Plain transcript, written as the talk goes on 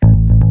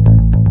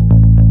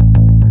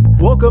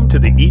Welcome to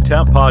the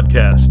ETAP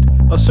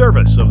Podcast, a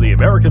service of the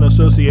American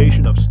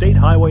Association of State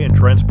Highway and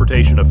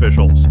Transportation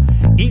Officials.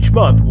 Each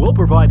month, we'll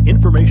provide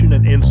information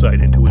and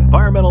insight into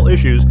environmental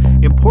issues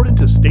important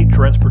to state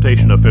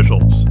transportation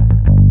officials.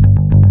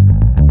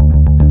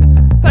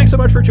 Thanks so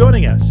much for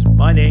joining us.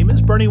 My name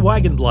is Bernie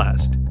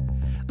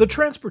Wagenblast. The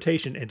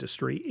transportation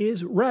industry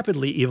is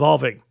rapidly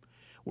evolving.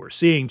 We're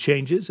seeing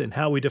changes in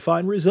how we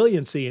define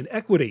resiliency and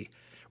equity,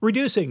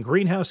 reducing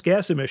greenhouse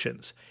gas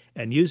emissions,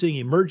 and using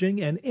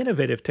emerging and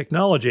innovative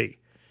technology.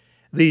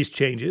 These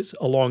changes,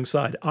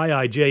 alongside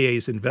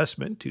IIJA's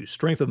investment to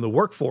strengthen the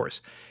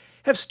workforce,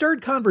 have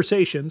stirred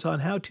conversations on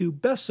how to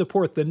best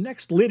support the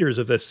next leaders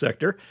of this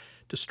sector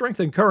to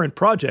strengthen current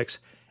projects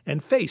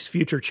and face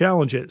future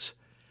challenges.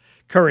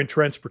 Current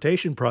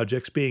transportation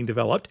projects being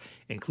developed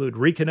include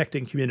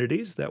reconnecting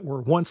communities that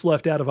were once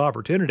left out of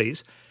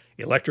opportunities,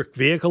 electric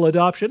vehicle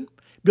adoption,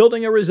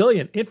 building a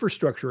resilient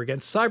infrastructure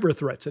against cyber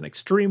threats and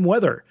extreme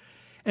weather,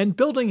 and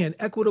building an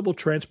equitable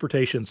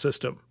transportation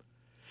system.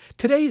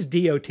 Today's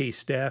DOT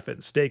staff and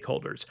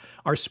stakeholders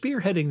are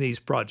spearheading these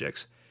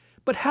projects,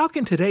 but how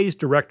can today's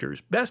directors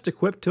best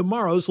equip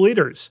tomorrow's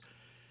leaders?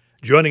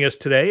 Joining us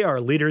today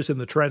are leaders in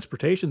the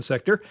transportation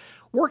sector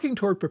working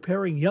toward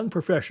preparing young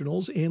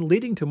professionals in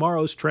leading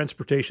tomorrow's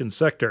transportation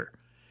sector.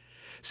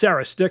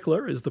 Sarah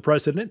Stickler is the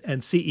president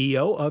and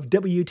CEO of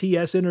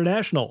WTS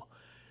International.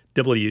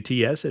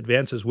 WTS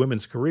advances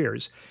women's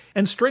careers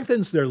and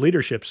strengthens their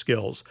leadership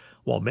skills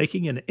while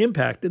making an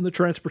impact in the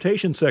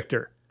transportation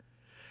sector.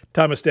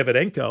 Thomas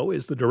Davidenko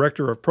is the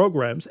Director of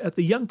Programs at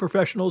the Young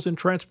Professionals in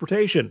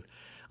Transportation,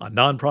 a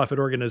nonprofit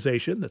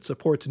organization that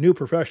supports new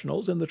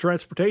professionals in the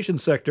transportation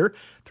sector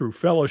through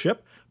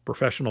fellowship,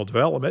 professional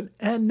development,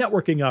 and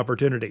networking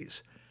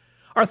opportunities.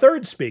 Our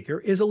third speaker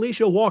is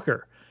Alicia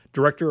Walker,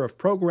 Director of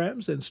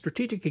Programs and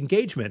Strategic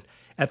Engagement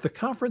at the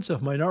Conference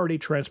of Minority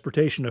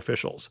Transportation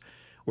Officials,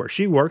 where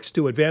she works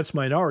to advance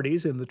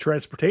minorities in the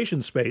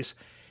transportation space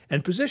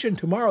and position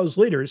tomorrow's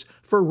leaders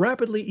for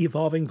rapidly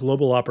evolving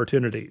global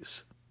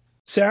opportunities.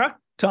 Sarah,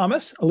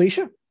 Thomas,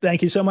 Alicia,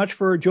 thank you so much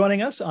for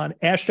joining us on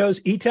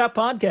AASHTO's ETAP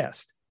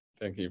Podcast.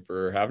 Thank you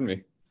for having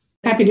me.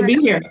 Happy to be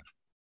here.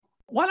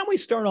 Why don't we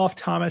start off,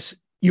 Thomas?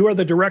 You are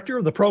the Director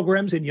of the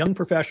Programs in Young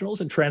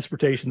Professionals and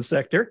Transportation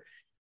Sector.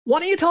 Why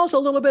don't you tell us a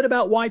little bit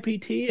about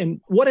YPT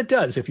and what it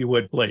does, if you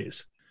would,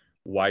 please?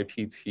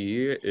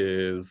 YPT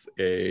is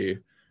a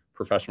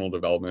professional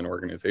development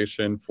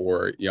organization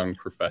for young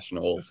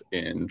professionals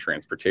in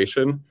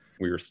transportation.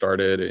 We were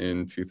started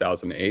in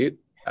 2008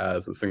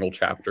 as a single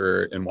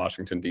chapter in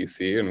Washington,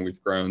 D.C., and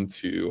we've grown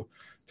to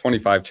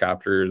 25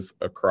 chapters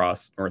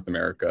across North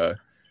America.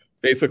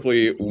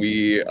 Basically,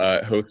 we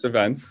host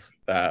events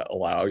that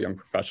allow young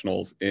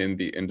professionals in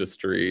the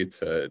industry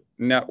to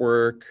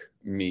network,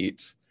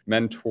 meet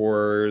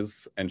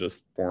mentors, and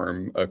just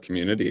form a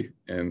community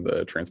in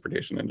the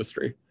transportation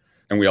industry.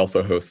 And we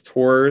also host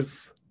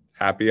tours,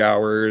 happy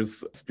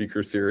hours,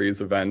 speaker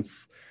series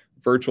events,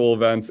 virtual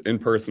events,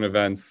 in-person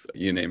events,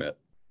 you name it.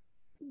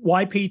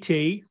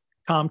 YPT,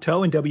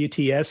 COMTO, and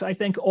WTS, I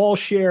think all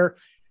share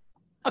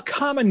a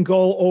common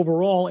goal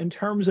overall in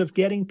terms of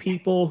getting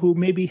people who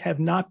maybe have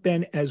not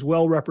been as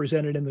well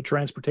represented in the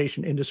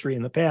transportation industry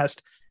in the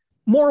past,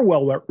 more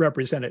well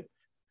represented.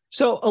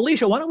 So,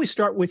 Alicia, why don't we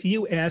start with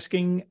you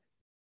asking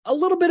a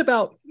little bit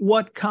about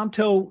what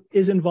COMTO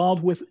is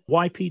involved with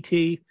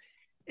YPT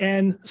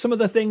and some of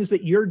the things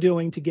that you're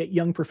doing to get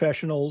young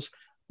professionals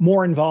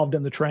more involved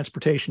in the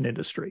transportation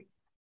industry.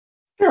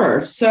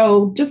 Sure.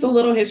 So just a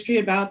little history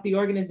about the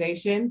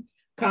organization.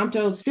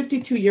 COMTO's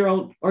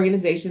 52-year-old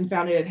organization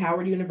founded at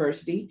Howard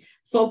University,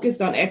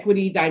 focused on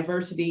equity,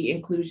 diversity,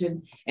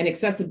 inclusion, and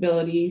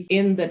accessibility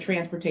in the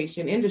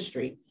transportation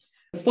industry.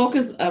 The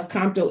focus of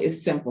COMTO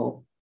is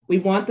simple. We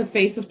want the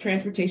face of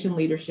transportation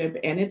leadership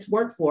and its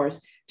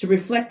workforce to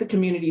reflect the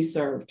community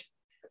served.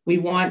 We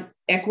want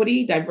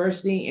equity,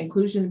 diversity,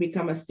 inclusion to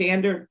become a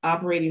standard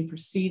operating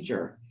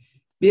procedure.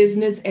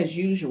 Business as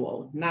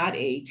usual, not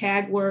a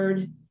tag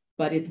word,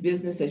 but it's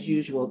business as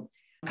usual.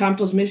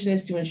 COMTO's mission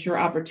is to ensure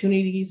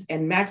opportunities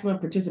and maximum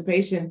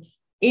participation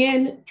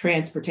in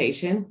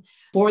transportation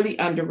for the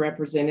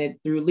underrepresented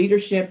through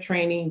leadership,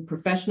 training,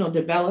 professional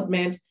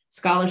development,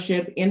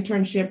 scholarship,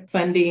 internship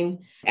funding,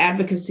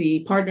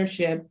 advocacy,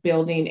 partnership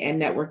building,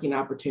 and networking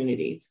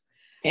opportunities.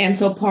 And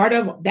so part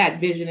of that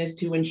vision is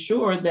to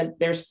ensure that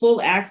there's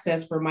full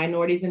access for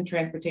minorities in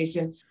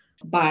transportation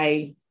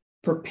by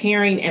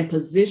preparing and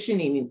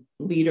positioning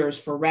leaders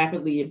for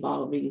rapidly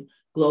evolving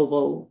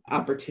global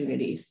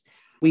opportunities.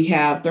 We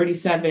have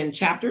 37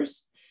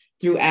 chapters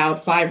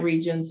throughout 5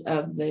 regions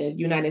of the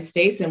United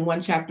States and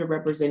 1 chapter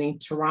representing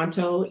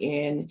Toronto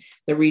in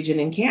the region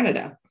in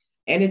Canada.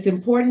 And it's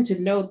important to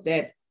note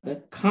that the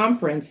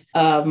Conference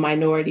of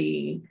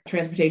Minority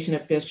Transportation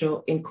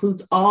Official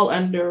includes all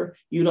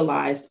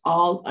underutilized,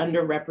 all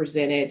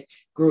underrepresented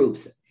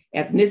groups,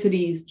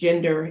 ethnicities,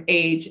 gender,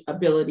 age,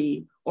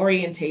 ability,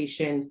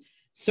 orientation,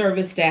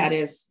 service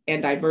status,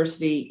 and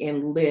diversity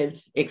in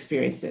lived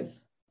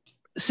experiences.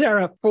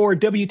 Sarah, for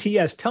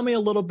WTS, tell me a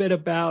little bit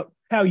about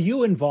how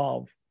you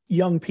involve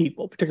young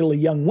people, particularly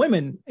young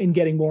women, in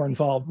getting more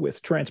involved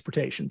with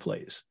transportation,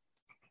 please?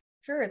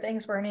 Sure.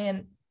 Thanks, Bernie.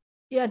 And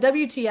yeah,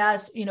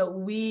 WTS,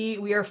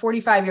 we are a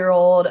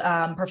 45-year-old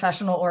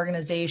professional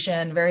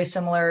organization, very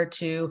similar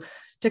to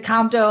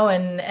Compto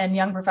and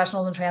Young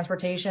Professionals in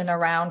Transportation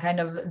around kind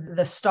of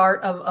the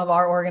start of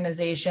our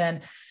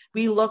organization.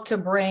 We look to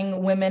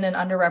bring women and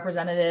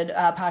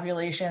underrepresented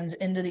populations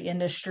into the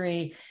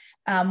industry.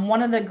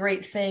 One of the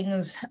great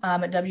things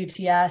at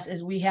WTS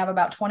is we have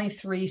about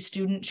 23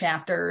 student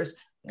chapters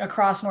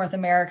across North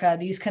America.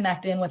 These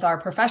connect in with our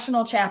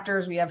professional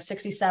chapters. We have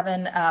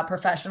 67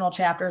 professional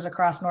chapters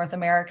across North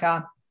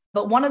America.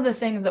 But one of the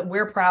things that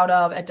we're proud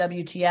of at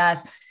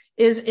WTS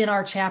is in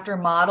our chapter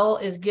model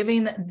is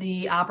giving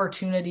the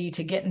opportunity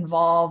to get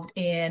involved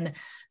in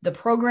the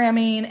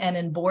programming and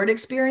in board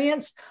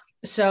experience.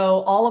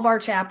 So all of our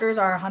chapters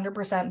are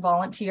 100%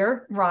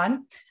 volunteer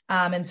run.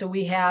 And so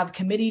we have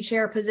committee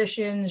chair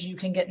positions. You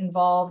can get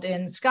involved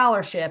in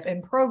scholarship,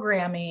 in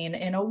programming,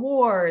 in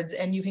awards,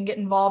 and you can get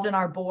involved in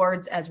our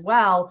boards as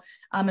well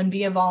and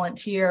be a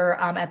volunteer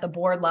at the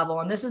board level.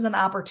 And this is an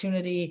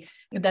opportunity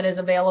that is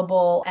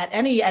available at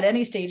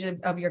any stage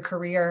of your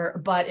career,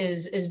 but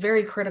is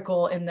very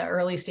critical in the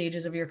early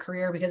stages of your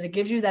career because it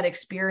gives you that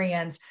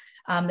experience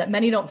that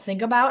many don't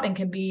think about and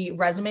can be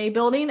resume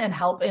building and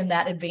help in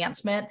that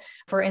advancement.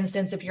 For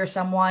instance, if you're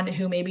someone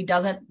who maybe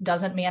doesn't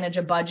manage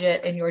a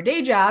budget in your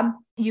day job,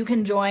 you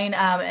can join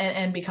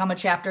and become a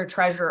chapter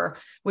treasurer,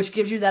 which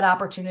gives you that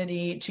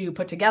opportunity to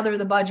put together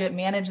the budget,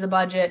 manage the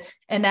budget.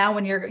 And now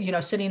when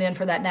you're sitting in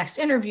for that next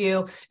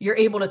interview, you're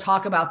able to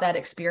talk about that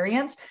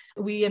experience.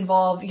 We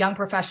involve young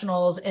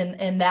professionals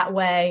in that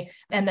way,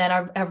 and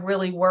then have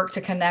really worked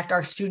to connect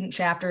our student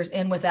chapters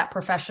in with that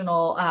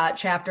professional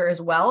chapter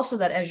as well, so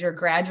that as you're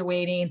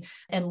graduating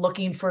and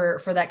looking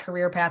for that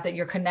career path that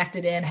you're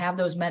connected in, have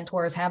those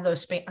mentors, have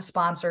those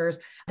sponsors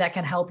that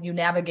can help you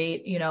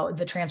navigate,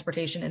 the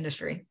transportation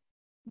industry.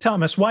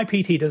 Thomas,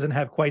 YPT doesn't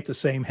have quite the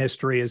same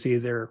history as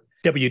either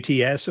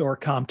WTS or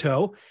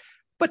Compto,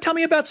 but tell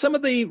me about some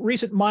of the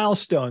recent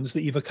milestones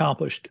that you've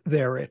accomplished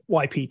there at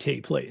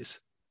YPT,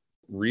 please.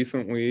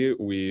 Recently,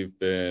 we've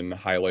been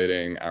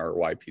highlighting our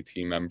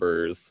YPT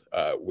members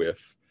with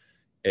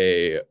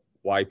a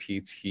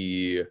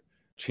YPT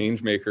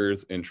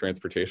Changemakers in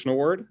Transportation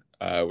Award,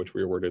 which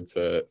we awarded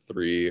to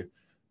 3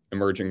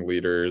 emerging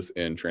leaders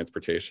in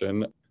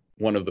transportation.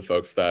 One of the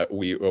folks that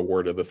we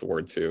awarded this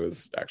award to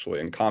is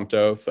actually in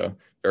Compto, so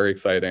very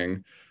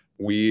exciting.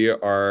 We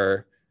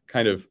are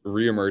kind of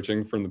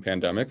re-emerging from the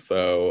pandemic,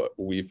 so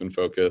we've been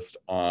focused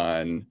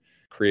on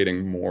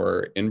creating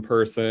more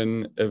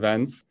in-person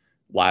events.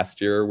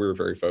 Last year, we were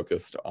very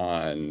focused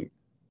on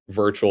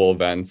virtual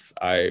events.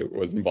 I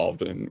was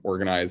involved in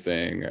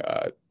organizing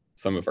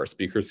some of our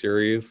speaker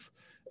series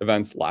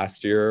events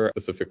last year,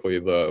 specifically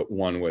the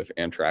one with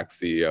Amtrak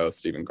CEO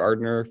Stephen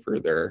Gardner for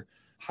their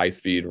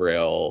high-speed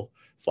rail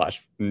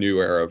 / new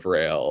era of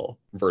rail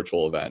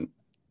virtual event.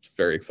 It's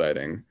very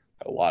exciting.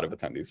 Had a lot of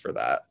attendees for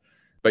that.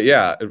 But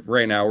yeah,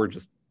 right now we're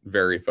just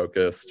very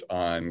focused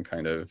on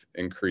kind of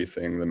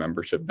increasing the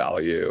membership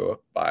value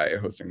by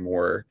hosting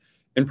more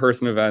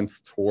in-person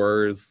events,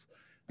 tours,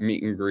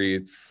 meet and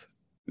greets,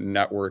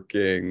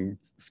 networking,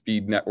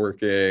 speed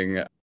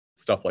networking,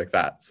 stuff like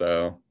that.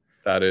 So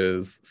that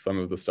is some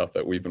of the stuff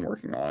that we've been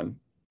working on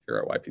here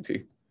at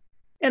YPT.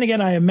 And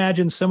again, I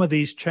imagine some of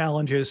these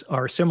challenges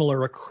are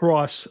similar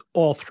across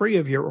all 3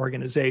 of your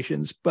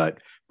organizations, but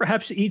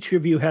perhaps each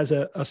of you has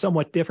a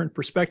somewhat different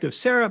perspective.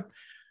 Sarah,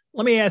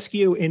 let me ask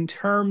you, in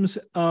terms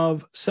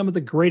of some of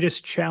the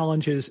greatest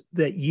challenges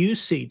that you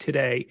see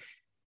today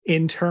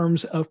in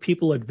terms of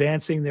people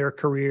advancing their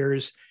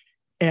careers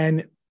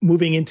and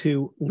moving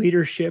into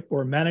leadership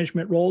or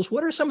management roles,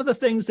 what are some of the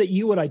things that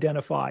you would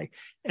identify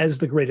as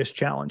the greatest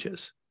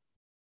challenges?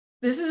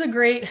 This is a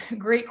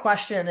great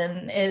question,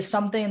 and is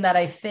something that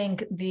I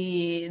think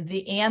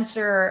the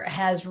answer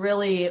has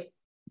really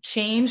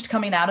changed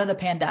coming out of the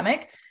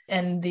pandemic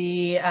and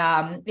the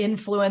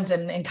influence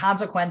and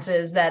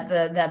consequences that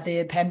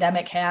the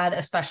pandemic had,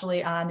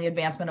 especially on the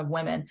advancement of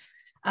women.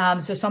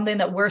 So something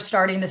that we're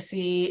starting to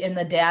see in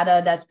the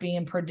data that's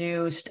being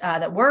produced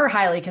that we're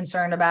highly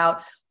concerned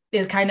about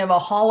is kind of a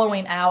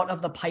hollowing out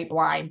of the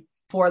pipeline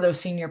for those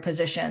senior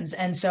positions.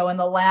 And so in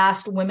the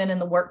last Women in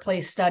the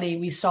Workplace study,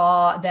 we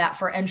saw that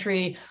for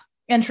entry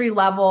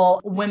level,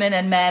 women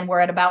and men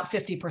were at about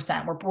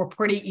 50%. We're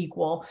pretty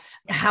equal.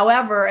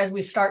 However, as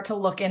we start to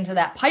look into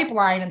that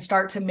pipeline and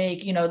start to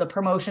make, the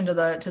promotion to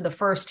the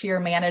first tier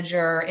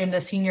manager into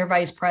senior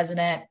vice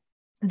president,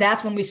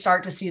 that's when we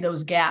start to see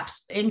those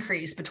gaps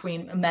increase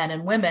between men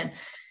and women.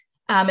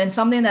 And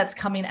something that's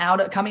coming out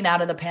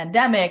of the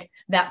pandemic,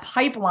 that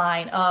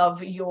pipeline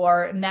of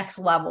your next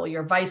level,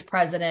 your vice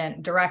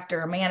president,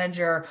 director,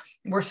 manager,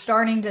 we're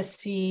starting to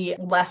see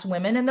less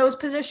women in those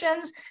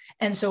positions.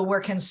 And so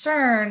we're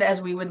concerned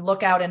as we would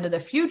look out into the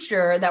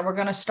future that we're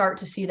going to start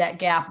to see that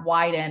gap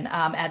widen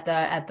at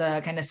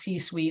the kind of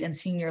C-suite and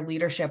senior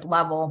leadership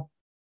level.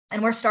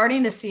 And we're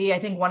starting to see, I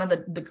think one of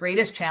the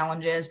greatest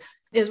challenges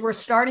is we're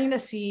starting to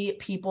see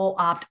people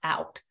opt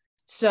out.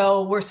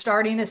 So we're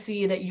starting to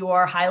see that you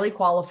are highly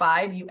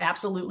qualified. You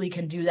absolutely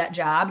can do that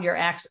job.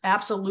 You're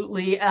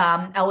absolutely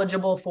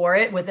eligible for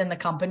it within the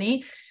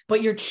company,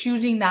 but you're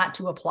choosing not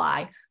to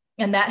apply.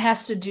 And that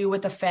has to do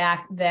with the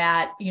fact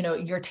that,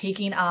 you're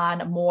taking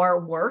on more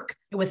work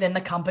within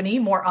the company,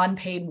 more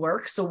unpaid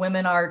work. So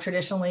women are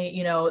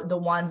traditionally, the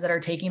ones that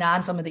are taking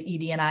on some of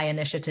the ED&I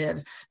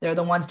initiatives. They're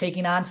the ones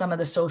taking on some of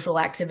the social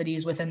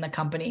activities within the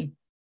company.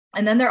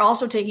 And then they're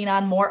also taking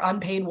on more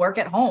unpaid work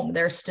at home.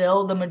 They're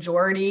still the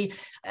majority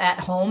at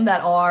home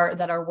that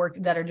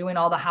are doing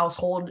all the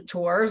household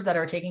chores, that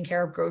are taking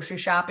care of grocery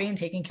shopping,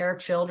 taking care of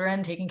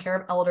children, taking care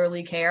of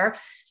elderly care.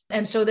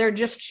 And so they're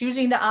just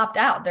choosing to opt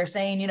out. They're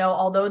saying,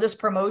 although this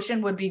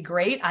promotion would be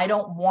great, I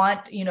don't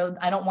want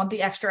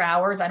the extra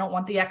hours. I don't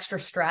want the extra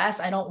stress.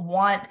 I don't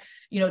want,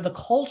 the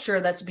culture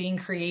that's being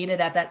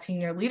created at that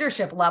senior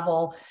leadership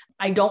level.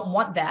 I don't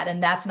want that.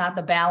 And that's not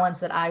the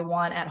balance that I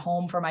want at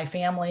home for my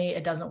family.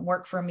 It doesn't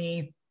work for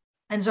me.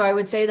 And so I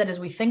would say that as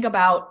we think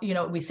about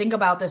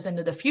this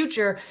into the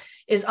future,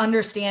 is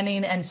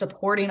understanding and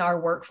supporting our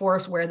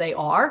workforce where they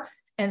are.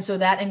 And so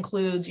that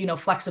includes,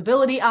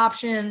 flexibility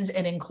options.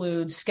 It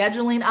includes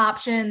scheduling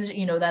options,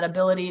 that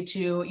ability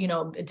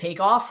to, take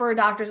off for a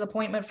doctor's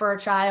appointment for a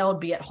child,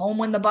 be at home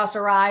when the bus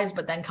arrives,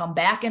 but then come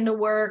back into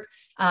work.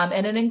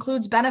 And it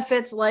includes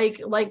benefits like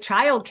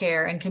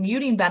childcare and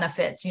commuting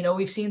benefits.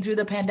 We've seen through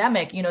the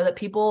pandemic, that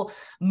people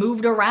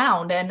moved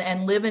around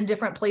and live in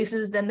different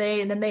places than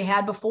they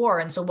had before.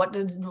 And so what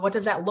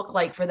does that look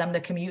like for them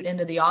to commute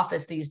into the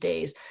office these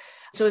days?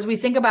 So as we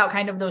think about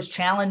kind of those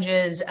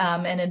challenges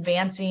and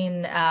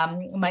advancing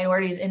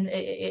minorities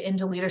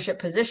into leadership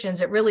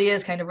positions, it really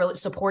is kind of really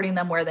supporting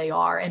them where they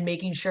are and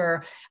making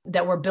sure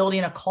that we're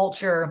building a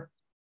culture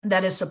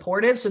that is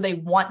supportive so they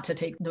want to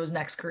take those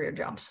next career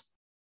jumps.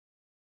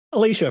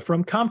 Alicia,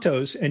 from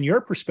Comptos and your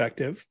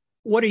perspective,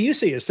 what do you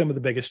see as some of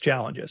the biggest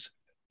challenges?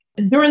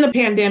 During the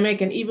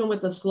pandemic, and even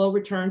with the slow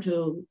return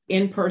to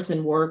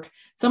in-person work,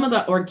 some of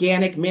the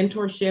organic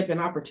mentorship and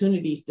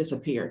opportunities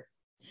disappeared.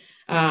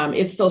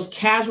 It's those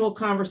casual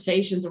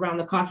conversations around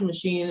the coffee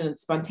machine and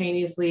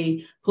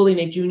spontaneously pulling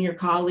a junior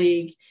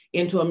colleague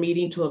into a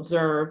meeting to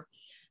observe.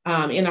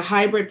 In a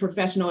hybrid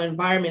professional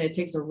environment, it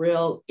takes a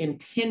real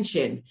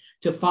intention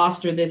to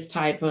foster this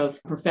type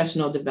of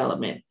professional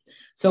development.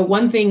 So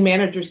one thing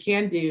managers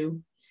can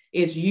do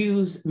is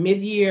use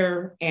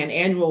mid-year and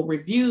annual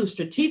reviews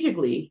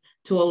strategically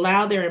to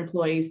allow their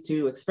employees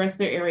to express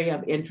their area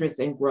of interest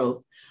and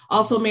growth.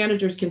 Also,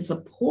 managers can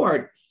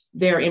support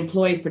their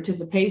employees'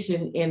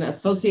 participation in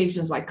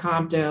associations like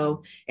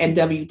Compto and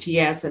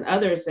WTS and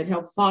others that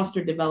help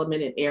foster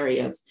development in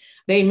areas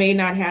they may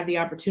not have the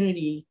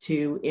opportunity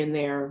to in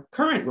their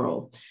current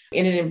role,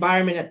 in an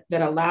environment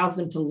that allows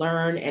them to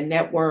learn and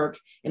network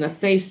in a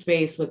safe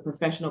space with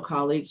professional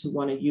colleagues who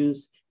want to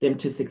use them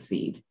to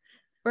succeed.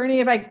 Bernie,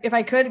 if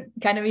I could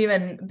kind of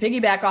even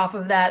piggyback off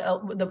of that,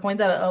 the point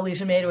that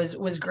Alicia made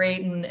was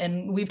great.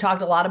 And we've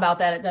talked a lot about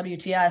that at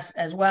WTS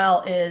as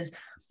well, is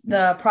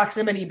the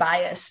proximity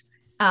bias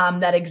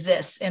that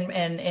exists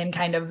in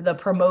kind of the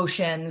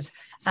promotions,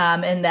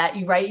 and that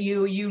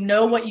you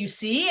know what you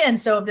see. And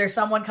so if there's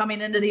someone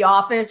coming into the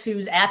office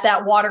who's at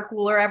that water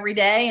cooler every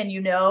day, and you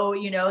know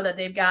that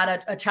they've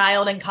got a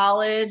child in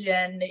college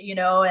and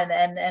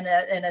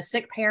a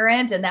sick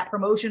parent, and that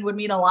promotion would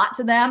mean a lot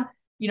to them,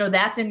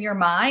 that's in your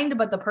mind.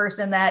 But the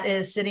person that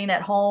is sitting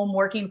at home,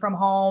 working from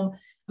home,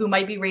 who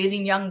might be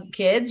raising young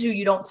kids who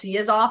you don't see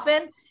as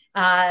often,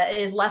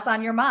 is less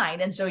on your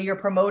mind. And so you're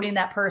promoting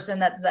that person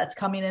that's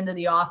coming into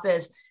the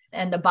office,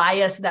 and the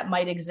bias that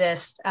might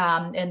exist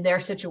in their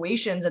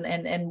situations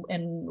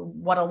and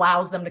what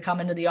allows them to come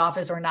into the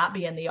office or not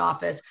be in the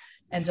office.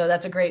 And so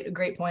that's a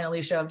great point,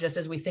 Alicia, of just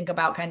as we think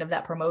about kind of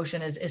that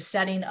promotion is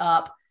setting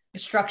up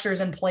structures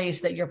in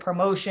place that your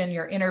promotion,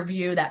 your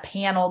interview, that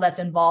panel that's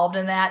involved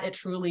in that, it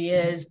truly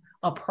is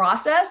a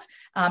process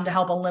to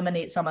help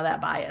eliminate some of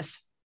that bias.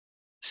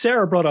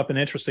 Sarah brought up an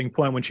interesting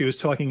point when she was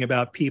talking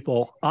about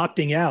people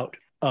opting out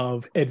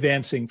of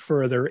advancing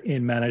further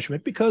in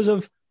management because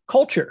of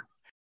culture.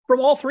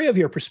 From all three of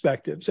your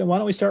perspectives, and why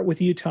don't we start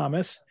with you,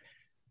 Thomas?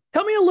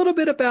 Tell me a little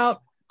bit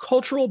about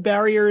cultural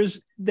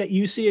barriers that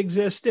you see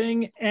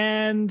existing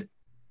and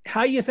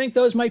how you think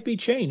those might be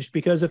changed.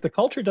 Because if the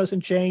culture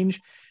doesn't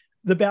change,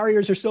 the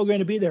barriers are still going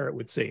to be there, it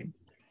would seem.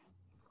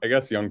 I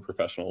guess young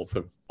professionals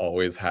have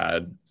always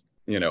had,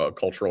 a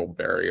cultural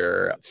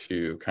barrier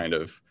to kind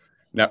of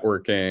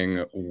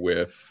networking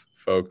with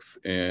folks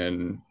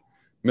in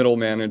middle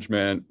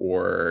management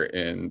or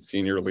in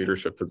senior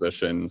leadership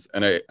positions.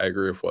 And I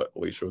agree with what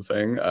Alicia was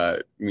saying.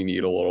 We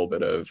need a little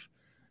bit of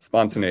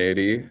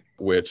spontaneity,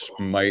 which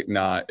might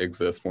not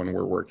exist when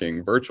we're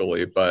working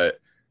virtually, but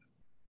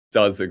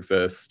does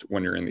exist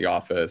when you're in the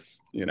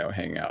office,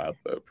 hanging out at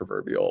the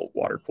proverbial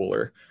water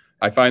cooler.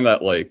 I find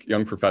that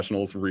young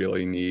professionals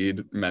really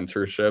need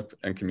mentorship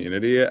and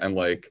community. And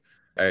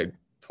I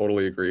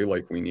totally agree.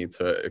 We need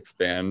to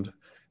expand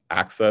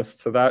access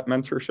to that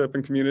mentorship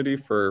and community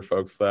for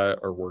folks that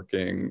are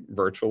working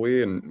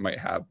virtually and might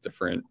have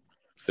different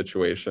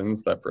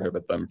situations that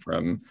prohibit them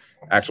from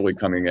actually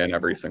coming in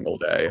every single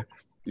day,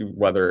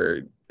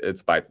 whether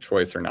it's by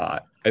choice or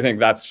not. I think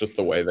that's just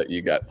the way that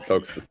you get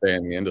folks to stay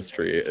in the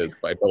industry, is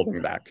by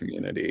building that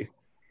community.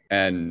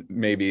 And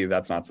maybe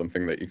that's not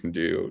something that you can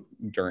do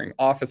during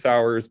office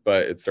hours,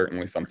 but it's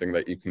certainly something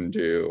that you can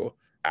do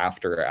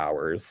after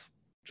hours.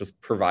 Just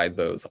provide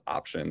those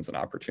options and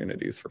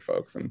opportunities for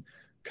folks and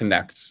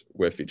connect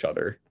with each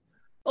other.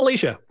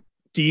 Alicia,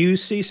 do you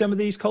see some of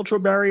these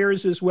cultural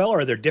barriers as well?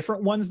 Are there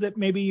different ones that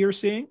maybe you're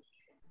seeing?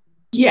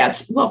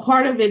 Yes. Well,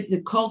 part of it,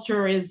 the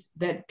culture, is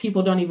that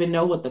people don't even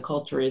know what the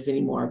culture is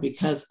anymore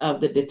because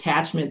of the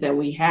detachment that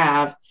we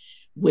have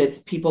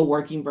with people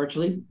working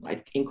virtually,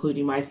 like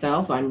including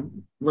myself.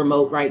 I'm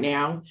remote right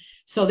now.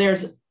 So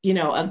there's,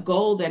 a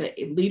goal that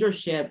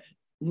leadership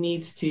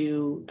needs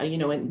to,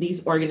 in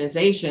these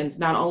organizations,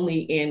 not only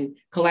in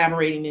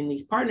collaborating in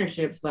these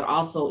partnerships, but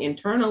also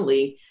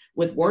internally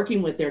with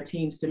working with their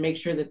teams to make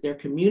sure that they're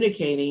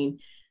communicating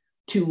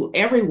to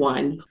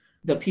everyone,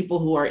 the people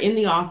who are in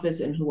the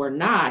office and who are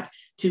not,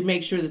 to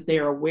make sure that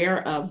they're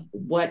aware of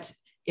what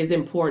is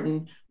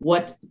important,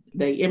 what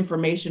the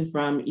information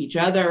from each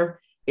other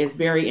is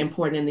very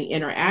important in the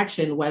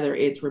interaction, whether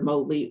it's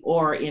remotely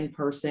or in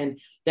person,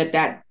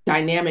 that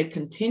dynamic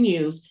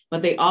continues,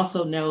 but they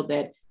also know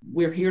that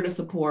we're here to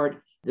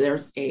support.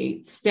 There's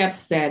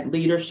steps that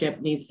leadership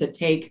needs to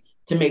take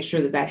to make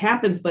sure that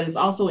happens, but it's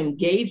also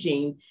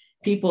engaging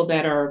people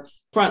that are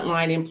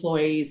frontline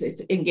employees.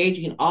 It's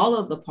engaging all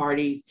of the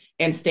parties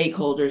and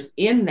stakeholders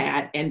in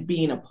that and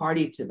being a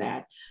party to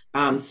that.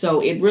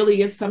 So it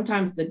really is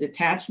sometimes the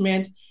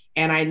detachment.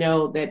 And I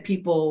know that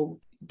people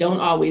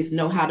don't always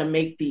know how to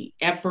make the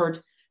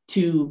effort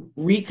to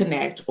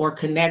reconnect or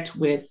connect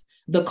with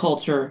the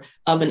culture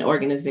of an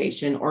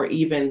organization, or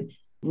even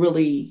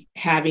really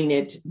having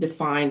it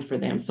defined for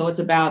them. So it's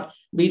about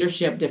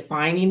leadership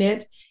defining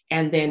it,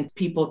 and then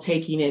people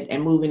taking it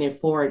and moving it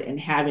forward and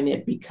having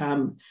it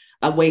become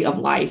a way of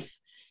life.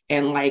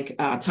 And like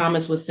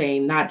Thomas was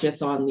saying, not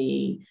just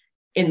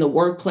in the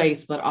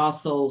workplace, but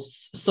also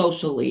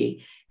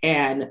socially,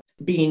 and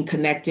being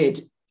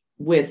connected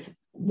with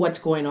what's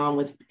going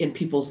on in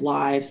people's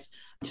lives,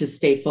 to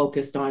stay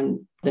focused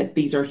on that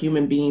these are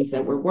human beings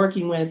that we're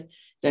working with,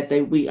 that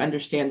we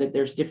understand that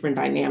there's different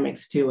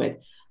dynamics to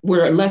it.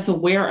 We're less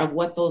aware of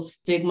what those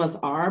stigmas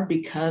are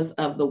because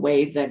of the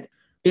way that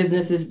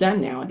business is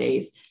done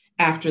nowadays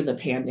after the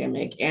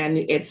pandemic. And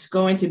it's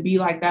going to be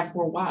like that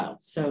for a while.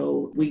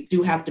 So we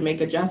do have to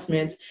make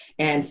adjustments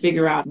and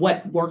figure out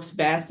what works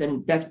best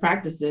and best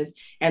practices.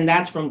 And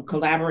that's from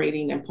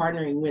collaborating and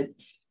partnering with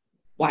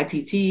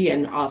YPT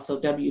and also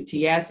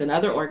WTS and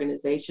other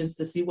organizations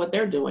to see what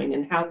they're doing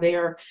and how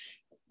they're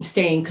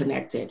staying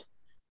connected.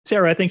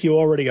 Sarah, I think you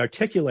already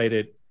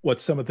articulated what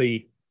some of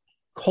the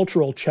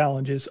cultural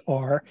challenges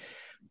are,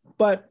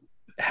 but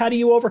how do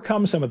you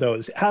overcome some of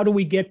those? How do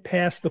we get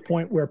past the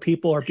point where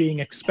people are being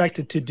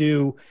expected to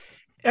do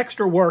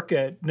extra work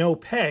at no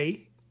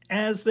pay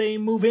as they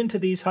move into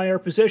these higher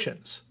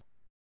positions?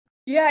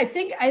 Yeah, I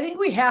think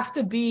we have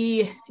to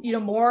be,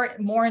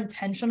 more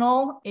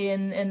intentional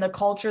in the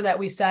culture that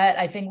we set.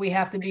 I think we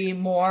have to be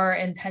more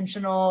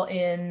intentional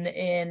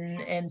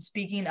in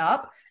speaking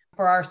up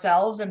for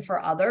ourselves and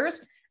for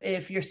others.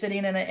 If you're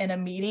sitting in a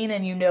meeting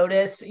and you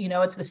notice,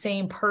 it's the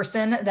same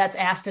person that's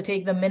asked to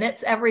take the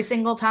minutes every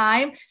single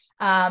time,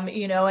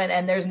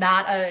 and there's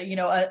not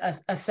a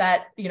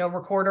set,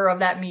 recorder of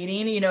that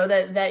meeting,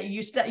 that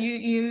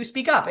you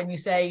speak up and you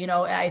say,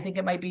 I think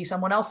it might be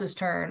someone else's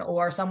turn,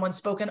 or someone's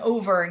spoken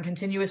over and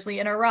continuously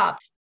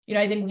interrupt.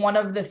 I think one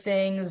of the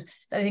things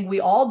that I think we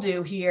all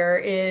do here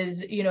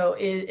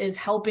is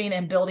helping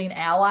and building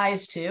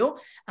allies too,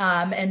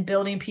 and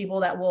building people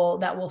that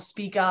will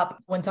speak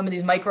up when some of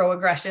these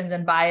microaggressions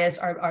and bias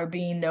are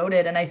being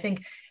noted. And I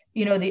think,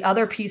 the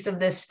other piece of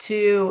this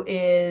too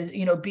is,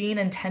 being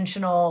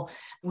intentional.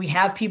 We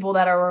have people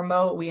that are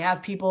remote. We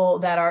have people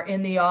that are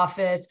in the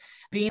office.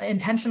 Being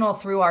intentional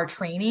through our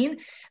training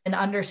and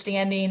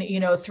understanding,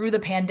 through the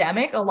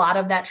pandemic, a lot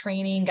of that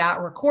training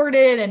got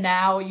recorded. And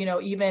now,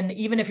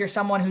 even if you're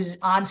someone who's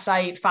on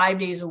site 5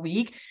 days a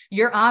week,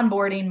 your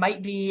onboarding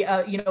might be,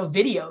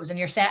 videos, and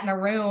you're sat in a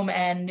room,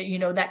 and,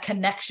 that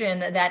connection,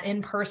 that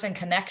in-person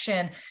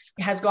connection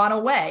has gone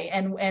away.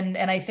 And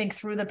I think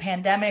through the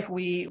pandemic,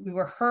 we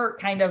were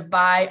hurt kind of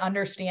by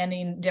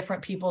understanding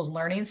different people's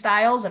learning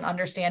styles, and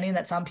understanding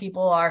that some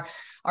people are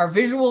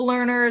visual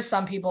learners,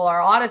 some people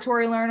are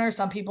auditory learners,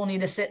 some people need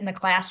to sit in a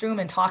classroom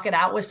and talk it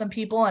out with some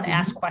people and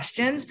ask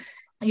questions.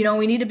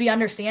 We need to be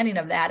understanding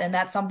of that. And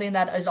that's something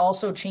that is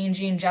also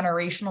changing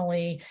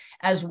generationally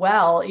as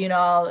well.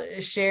 I'll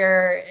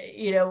share,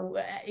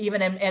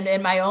 even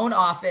in my own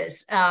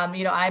office,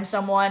 I'm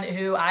someone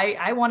who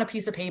I want a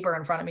piece of paper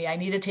in front of me. I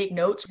need to take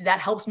notes. That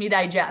helps me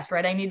digest,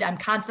 right? I'm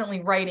constantly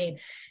writing.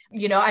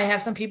 I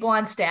have some people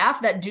on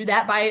staff that do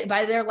that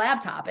by their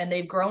laptop, and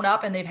they've grown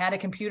up and they've had a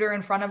computer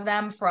in front of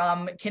them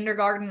from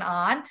kindergarten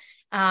on.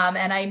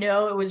 And I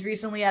know it was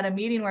recently at a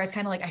meeting where I was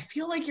kind of like, I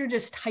feel like you're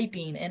just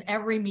typing in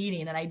every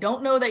meeting, and I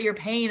don't know that you're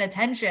paying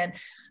attention.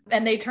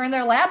 and they turn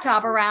their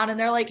laptop around and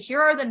they're like, here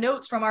are the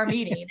notes from our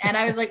meeting. And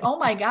I was like, oh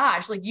my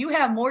gosh, like you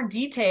have more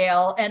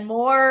detail and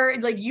more,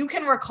 like you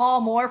can recall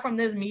more from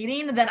this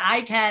meeting than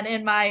I can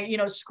in my,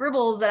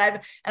 scribbles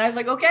that and I was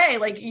like, okay,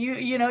 like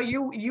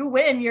you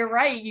win, you're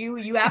right.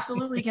 You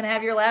absolutely can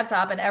have your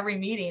laptop in every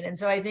meeting. And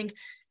so I think,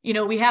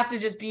 we have to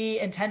just be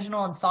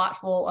intentional and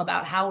thoughtful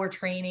about how we're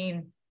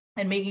training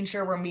and making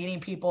sure we're meeting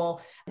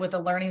people with the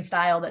learning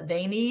style that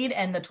they need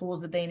and the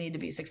tools that they need to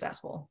be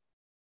successful.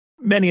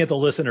 Many of the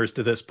listeners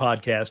to this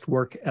podcast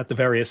work at the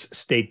various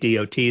state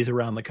DOTs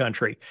around the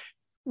country.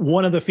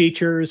 One of the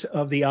features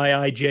of the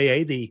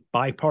IIJA, the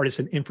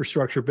Bipartisan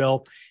Infrastructure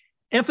Bill,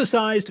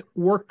 emphasized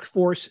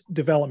workforce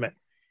development.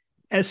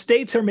 As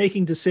states are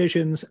making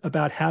decisions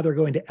about how they're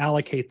going to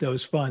allocate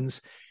those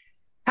funds,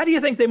 how do you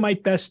think they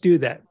might best do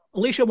that?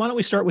 Alicia, why don't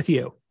we start with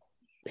you?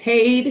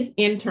 Paid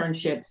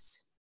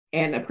internships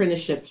and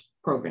apprenticeship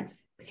programs,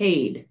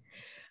 paid.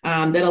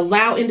 That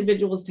allow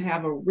individuals to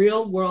have a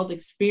real world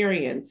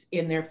experience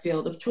in their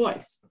field of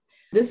choice.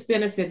 This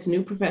benefits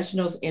new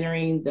professionals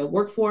entering the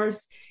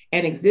workforce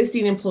and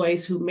existing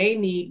employees who may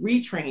need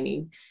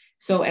retraining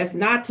so as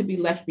not to be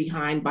left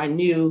behind by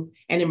new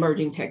and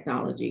emerging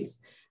technologies.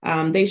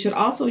 They should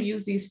also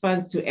use these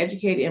funds to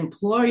educate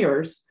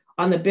employers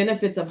on the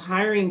benefits of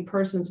hiring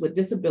persons with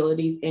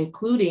disabilities,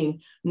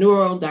 including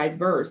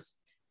neurodiverse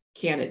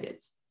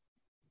candidates.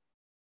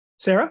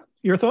 Sarah,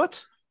 your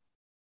thoughts?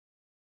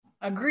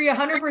 Agree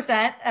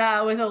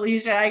 100% with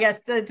Alicia, I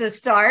guess, to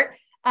start.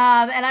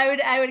 And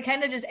I would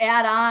kind of just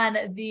add on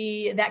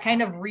that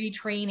kind of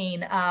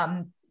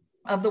retraining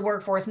of the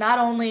workforce, not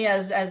only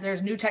as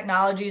there's new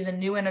technologies and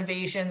new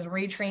innovations,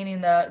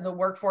 retraining the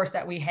workforce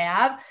that we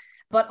have,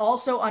 but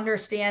also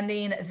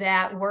understanding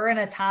that we're in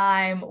a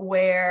time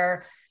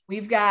where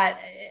we've got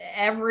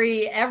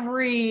every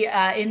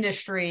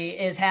industry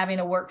is having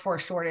a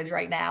workforce shortage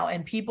right now,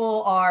 and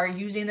people are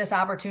using this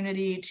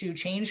opportunity to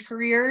change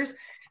careers.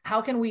 How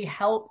can we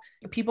help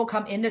people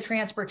come into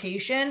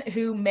transportation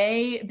who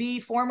may be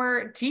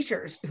former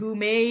teachers, who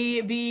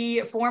may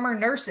be former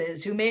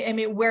nurses,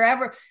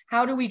 wherever?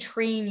 How do we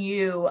train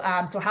you?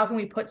 So how can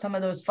we put some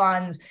of those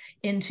funds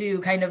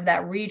into kind of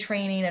that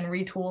retraining and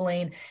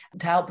retooling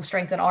to help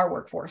strengthen our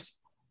workforce?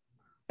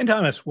 And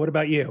Thomas, what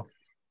about you?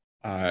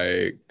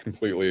 I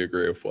completely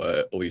agree with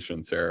what Alicia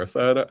and Sarah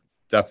said.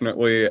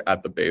 Definitely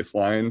at the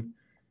baseline,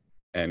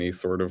 any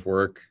sort of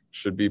work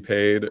should be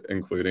paid,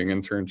 including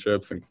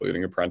internships,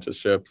 including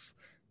apprenticeships.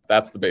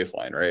 That's the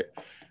baseline, right?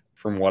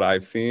 From what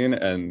I've seen,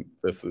 and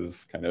this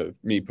is kind of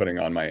me putting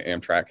on my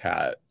Amtrak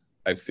hat,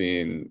 I've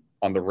seen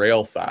on the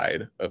rail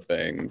side of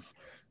things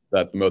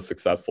that the most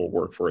successful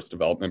workforce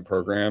development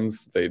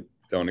programs, they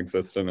don't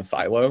exist in a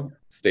silo.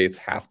 States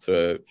have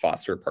to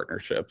foster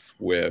partnerships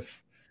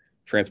with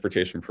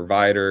transportation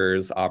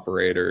providers,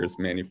 operators,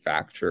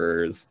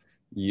 manufacturers,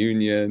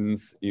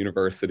 unions,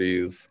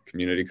 universities,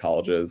 community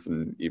colleges,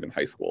 and even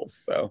high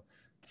schools. So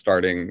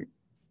starting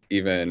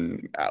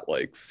even at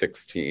like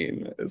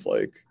 16 is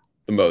like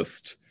the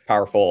most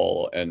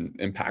powerful and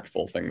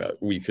impactful thing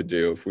that we could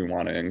do if we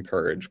want to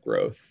encourage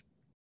growth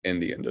in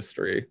the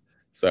industry.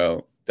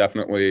 So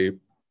definitely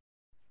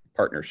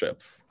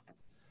partnerships.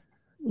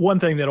 One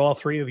thing that all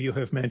three of you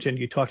have mentioned,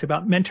 you talked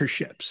about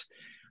mentorships.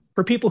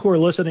 For people who are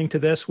listening to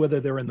this, whether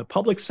they're in the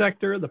public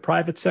sector, the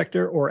private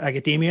sector, or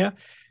academia,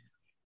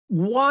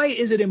 why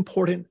is it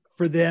important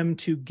for them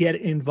to get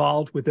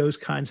involved with those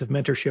kinds of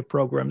mentorship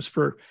programs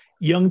for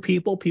young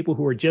people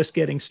who are just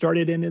getting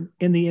started in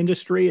the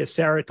industry? As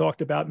Sarah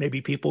talked about,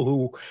 maybe people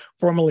who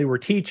formerly were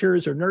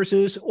teachers or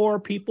nurses, or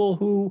people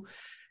who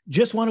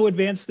just want to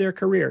advance their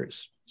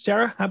careers.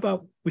 Sarah, how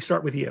about we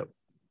start with you?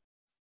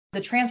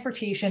 The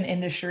transportation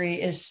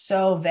industry is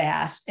so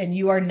vast, and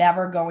you are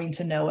never going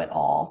to know it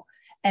all.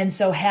 And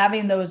so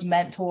having those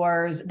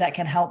mentors that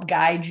can help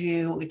guide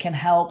you, can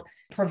help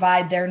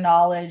provide their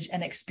knowledge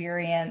and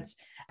experience,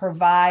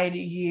 provide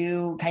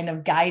you kind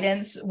of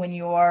guidance when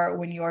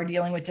you're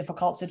dealing with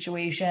difficult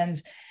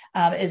situations,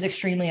 is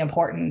extremely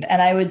important.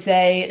 And I would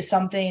say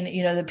something,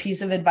 the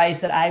piece of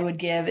advice that I would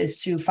give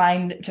is to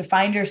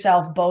find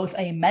yourself both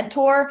a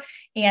mentor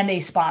and a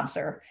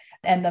sponsor.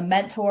 And the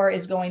mentor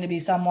is going to be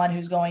someone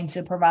who's going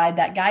to provide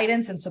that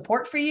guidance and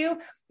support for you.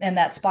 And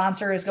that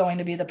sponsor is going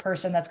to be the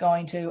person that's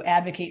going to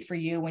advocate for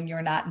you when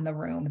you're not in the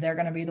room. They're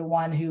going to be the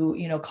one who,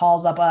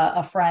 calls up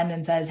a friend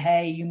and says,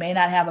 hey, you may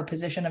not have a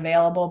position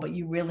available, but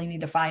you really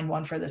need to find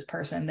one for this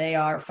person. They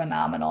are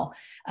phenomenal.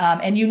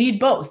 And you need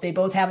both. They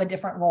both have a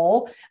different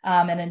role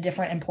and a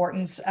different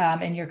importance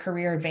in your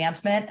career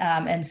advancement.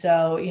 And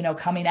so,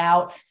 coming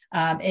out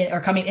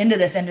or coming into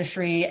this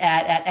industry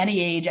at any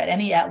age, at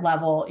any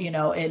level,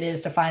 it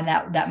is to find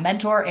that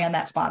mentor and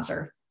that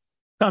sponsor.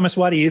 Thomas,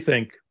 why do you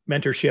think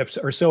mentorships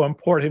are so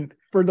important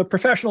for the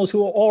professionals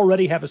who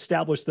already have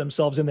established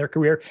themselves in their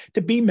career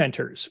to be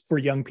mentors for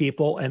young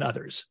people and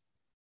others?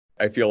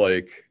 I feel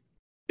like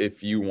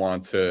if you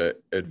want to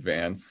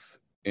advance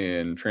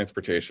in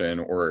transportation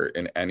or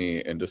in any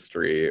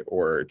industry,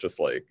 or just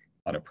like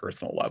on a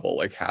personal level,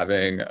 like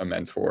having a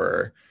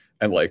mentor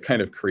and like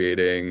kind of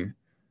creating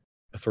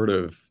a sort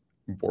of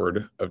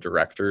board of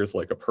directors,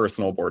 like a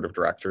personal board of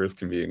directors,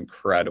 can be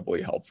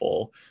incredibly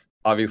helpful.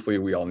 Obviously,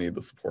 we all need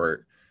the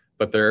support,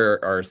 but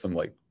there are some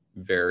like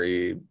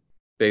very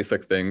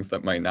basic things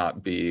that might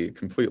not be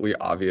completely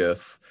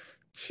obvious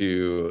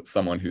to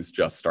someone who's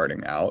just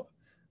starting out.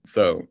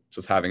 So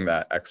just having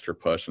that extra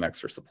push and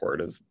extra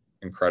support is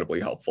incredibly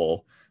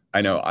helpful.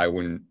 I know I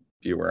wouldn't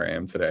be where I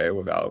am today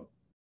without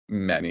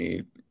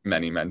many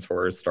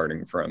mentors,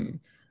 starting from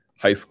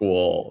high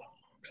school,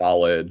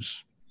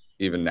 college,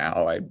 even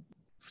now. I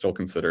still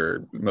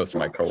consider most of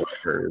my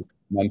coworkers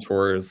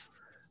mentors.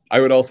 I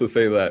would also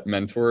say that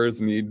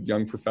mentors need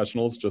young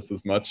professionals just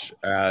as much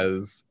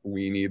as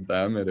we need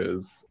them. It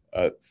is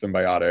a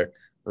symbiotic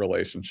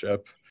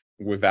relationship.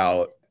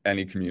 Without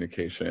any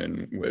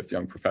communication with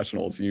young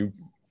professionals, you,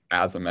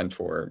 as a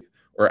mentor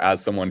or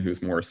as someone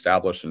who's more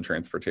established in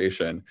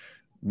transportation,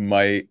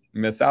 might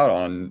miss out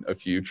on a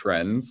few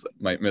trends,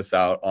 might miss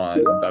out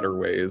on better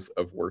ways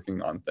of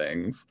working on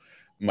things,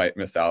 might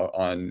miss out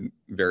on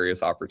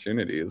various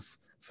opportunities.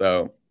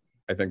 So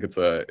I think it's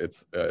a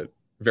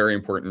very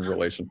important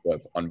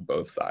relationship on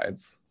both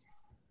sides.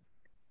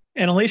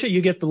 And Alicia,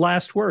 you get the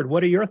last word.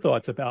 What are your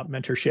thoughts about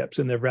mentorships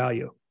and their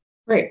value?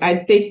 Great. I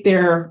think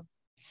they're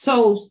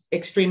so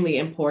extremely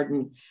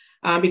important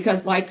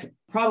because, like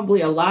probably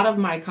a lot of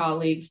my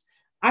colleagues,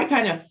 I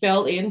kind of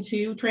fell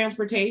into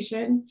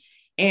transportation.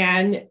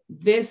 And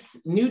this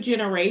new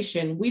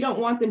generation, we don't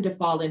want them to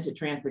fall into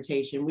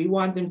transportation. We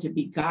want them to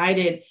be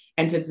guided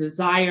and to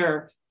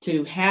desire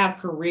to have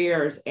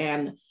careers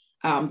and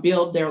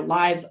build their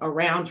lives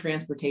around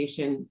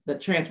transportation, the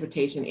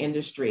transportation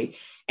industry.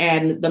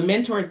 And the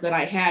mentors that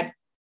I had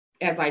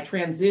as I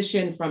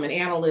transitioned from an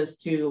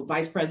analyst to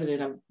vice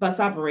president of bus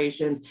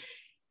operations,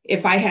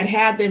 if I had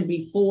had them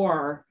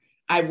before,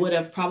 I would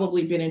have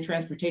probably been in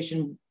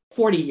transportation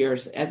 40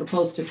 years as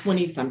opposed to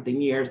 20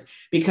 something years,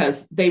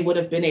 because they would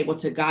have been able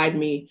to guide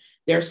me.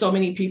 There are so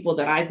many people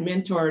that I've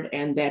mentored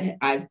and that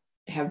I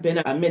have been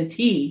a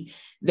mentee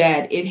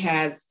that it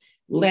has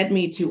led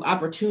me to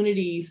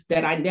opportunities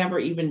that I never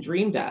even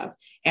dreamed of.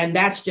 And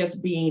that's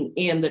just being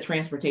in the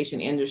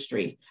transportation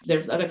industry.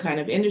 There's other kind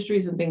of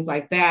industries and things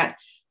like that.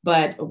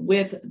 But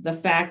with the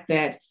fact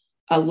that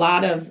a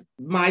lot of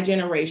my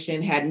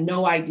generation had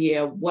no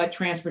idea what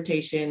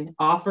transportation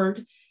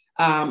offered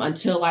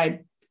until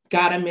I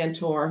got a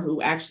mentor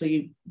who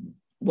actually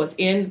was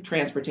in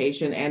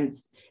transportation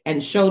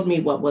and showed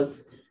me what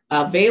was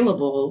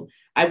available,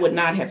 I would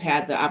not have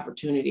had the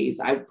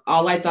opportunities.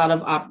 All I thought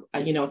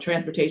of,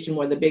 transportation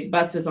were the big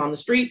buses on the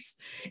streets,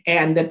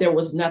 and that there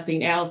was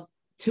nothing else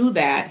to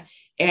that.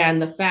 And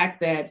the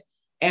fact that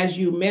as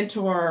you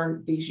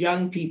mentor these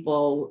young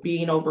people,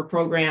 being over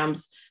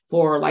programs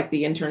for like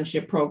the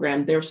internship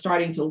program, they're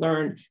starting to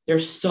learn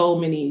there's so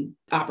many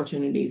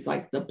opportunities,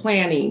 like the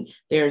planning,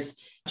 there's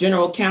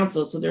general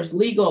counsel, so there's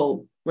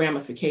legal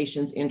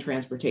ramifications in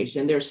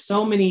transportation. There's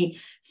so many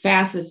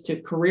facets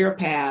to career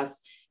paths,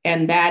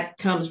 and that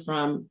comes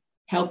from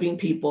helping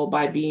people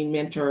by being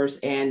mentors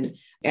and,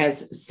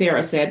 as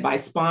Sarah said, by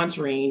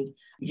sponsoring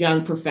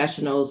young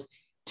professionals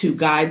to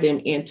guide them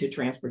into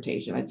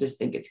transportation. I just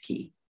think it's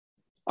key.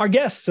 Our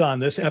guests on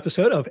this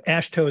episode of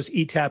AASHTO's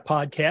ETAP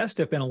podcast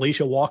have been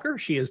Alicia Walker.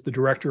 She is the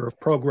Director of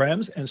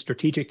Programs and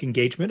Strategic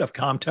Engagement of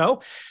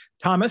COMTO.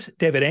 Thomas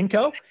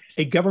Davidenko,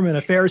 a Government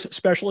Affairs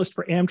Specialist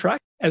for Amtrak,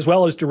 as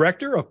well as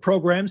Director of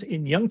Programs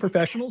in Young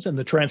Professionals in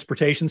the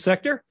Transportation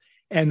Sector.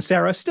 And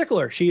Sarah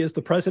Stickler. She is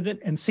the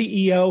President and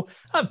CEO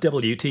of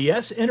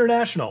WTS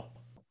International.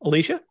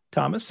 Alicia,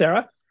 Thomas,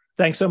 Sarah,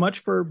 thanks so much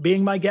for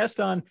being my guest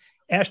on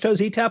AASHTO's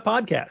ETAP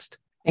podcast.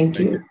 Thank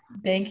you.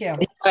 Thank you.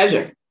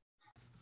 Pleasure.